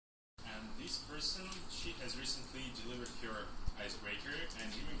And this person, she has recently delivered her icebreaker, and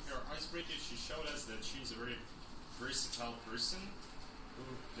during her icebreaker she showed us that she is a very versatile person who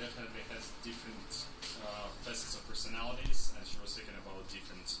definitely has different facets of personalities, and she was talking about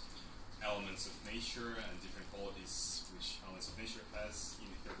different elements of nature and different qualities which elements of nature has in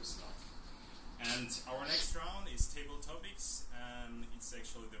her personality. And our next round is table topics, and it's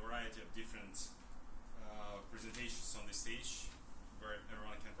actually the variety of different presentations on the stage where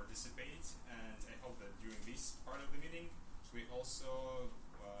everyone can participate. And I hope that during this part of the meeting we also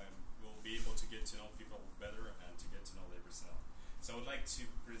will be able to get to know people better and to get to know their personality. So I would like to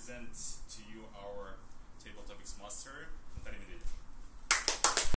present to you our table topics master, Dmitry Trapeznikov.